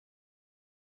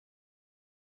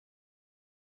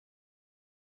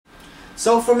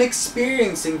So from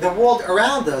experiencing the world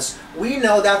around us, we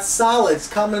know that solids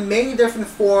come in many different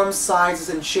forms, sizes,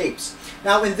 and shapes.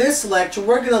 Now in this lecture,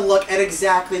 we're going to look at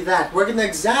exactly that. We're going to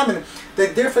examine the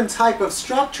different type of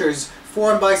structures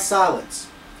formed by solids.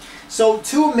 So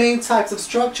two main types of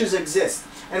structures exist,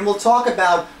 and we'll talk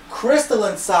about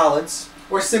crystalline solids,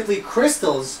 or simply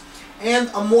crystals, and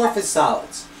amorphous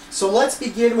solids. So let's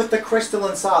begin with the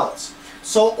crystalline solids.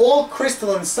 So all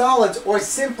crystalline solids, or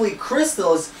simply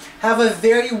crystals, have a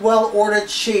very well-ordered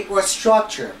shape or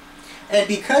structure. And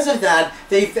because of that,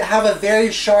 they have a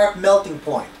very sharp melting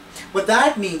point. What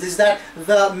that means is that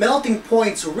the melting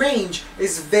point's range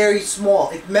is very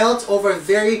small. It melts over a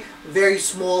very, very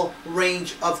small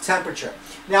range of temperature.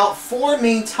 Now, four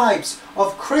main types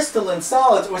of crystalline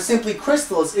solids, or simply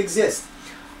crystals, exist.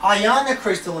 Ionic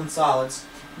crystalline solids,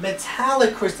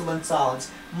 metallic crystalline solids,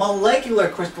 molecular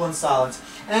crystalline solids,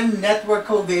 and network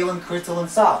covalent crystalline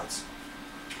solids.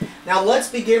 Now let's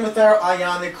begin with our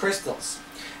ionic crystals.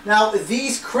 Now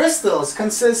these crystals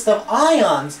consist of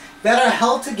ions that are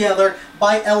held together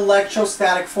by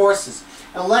electrostatic forces.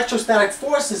 Electrostatic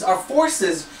forces are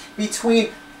forces between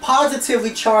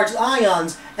positively charged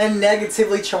ions and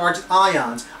negatively charged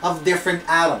ions of different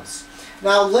atoms.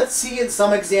 Now let's see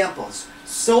some examples.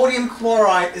 Sodium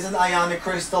chloride is an ionic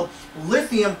crystal.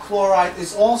 Lithium chloride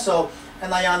is also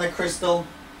an ionic crystal.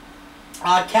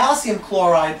 Calcium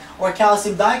chloride or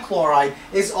calcium dichloride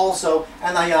is also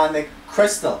an ionic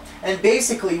crystal. And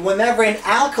basically, whenever an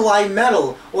alkali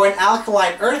metal or an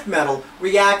alkaline earth metal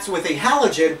reacts with a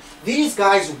halogen, these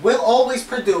guys will always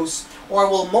produce, or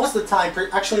will most of the time,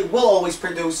 actually will always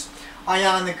produce,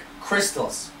 ionic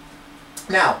crystals.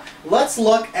 Now, let's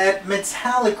look at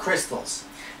metallic crystals.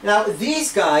 Now,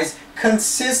 these guys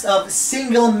consist of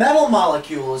single metal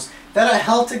molecules that are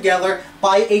held together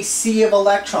by a sea of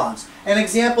electrons. And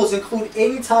examples include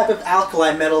any type of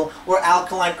alkali metal or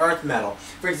alkaline earth metal.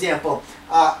 For example,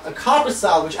 a copper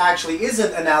solid, which actually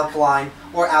isn't an alkaline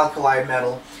or alkali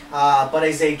metal, but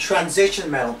is a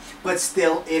transition metal, but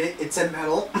still it's a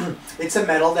metal. It's a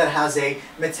metal that has a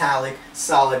metallic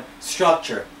solid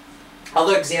structure.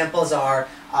 Other examples are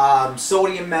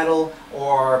sodium metal,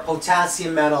 or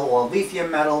potassium metal, or lithium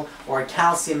metal, or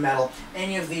calcium metal.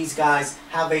 Any of these guys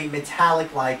have a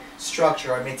metallic-like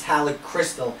structure, a metallic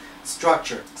crystal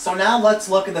structure. So now let's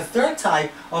look at the third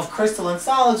type of crystalline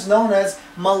solids, known as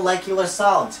molecular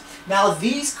solids. Now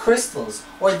these crystals,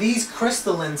 or these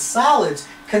crystalline solids,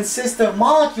 consist of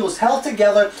molecules held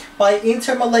together by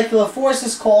intermolecular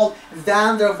forces called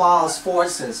van der Waals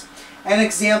forces. And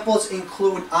examples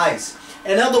include ice.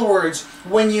 In other words,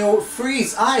 when you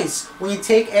freeze ice, when you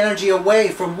take energy away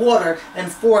from water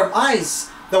and form ice,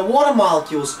 the water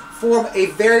molecules form a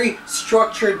very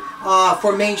structured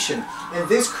formation. And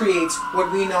this creates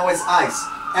what we know as ice.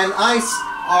 And ice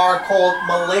are called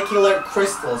molecular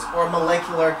crystals, or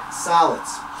molecular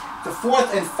solids. The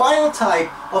fourth and final type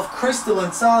of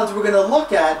crystalline solids we're going to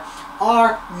look at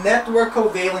are network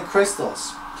covalent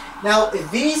crystals. Now,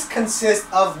 these consist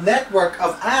of network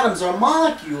of atoms or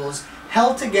molecules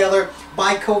held together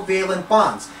by covalent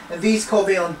bonds. And these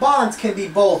covalent bonds can be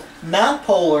both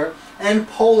nonpolar and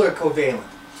polar covalent.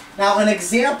 Now an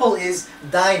example is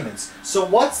diamonds. So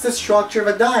what's the structure of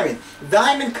a diamond?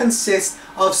 Diamond consists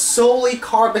of solely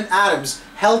carbon atoms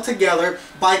held together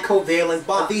by covalent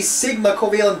bonds. These sigma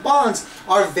covalent bonds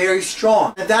are very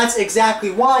strong. And that's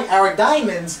exactly why our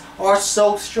diamonds are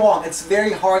so strong. It's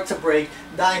very hard to break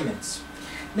diamonds.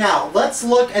 Now let's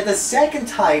look at the second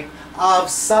type of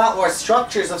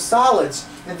structures of solids,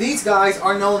 and these guys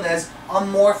are known as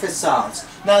amorphous solids.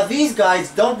 Now these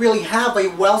guys don't really have a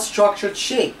well-structured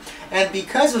shape, and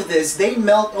because of this they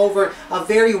melt over a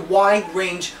very wide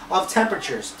range of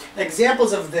temperatures.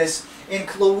 Examples of this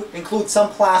include some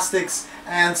plastics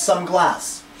and some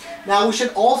glass. Now we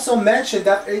should also mention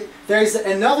that there is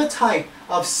another type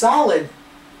of solid,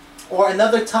 or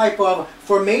another type of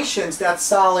formations that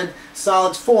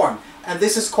solids form, and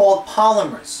this is called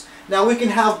polymers. Now we can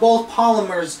have both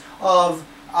polymers of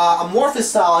amorphous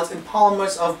solids and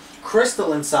polymers of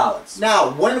crystalline solids.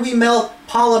 Now when we melt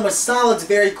polymer solids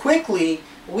very quickly,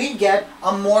 we get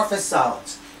amorphous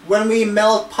solids. When we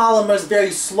melt polymers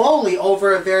very slowly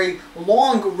over a very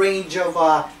long range of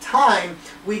time,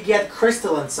 we get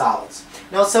crystalline solids.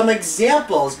 Now some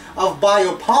examples of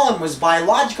biopolymers,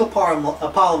 biological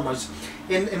polymers,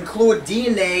 include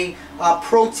DNA,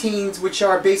 proteins, which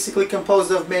are basically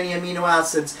composed of many amino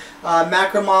acids,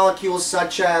 macromolecules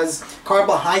such as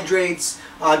carbohydrates,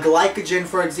 glycogen,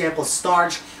 for example,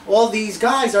 starch. All these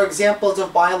guys are examples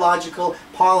of biological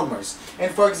polymers.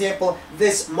 And for example,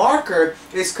 this marker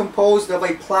is composed of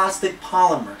a plastic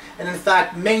polymer. And in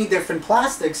fact, many different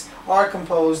plastics are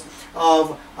composed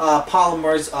of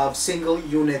polymers of single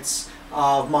units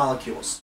of molecules.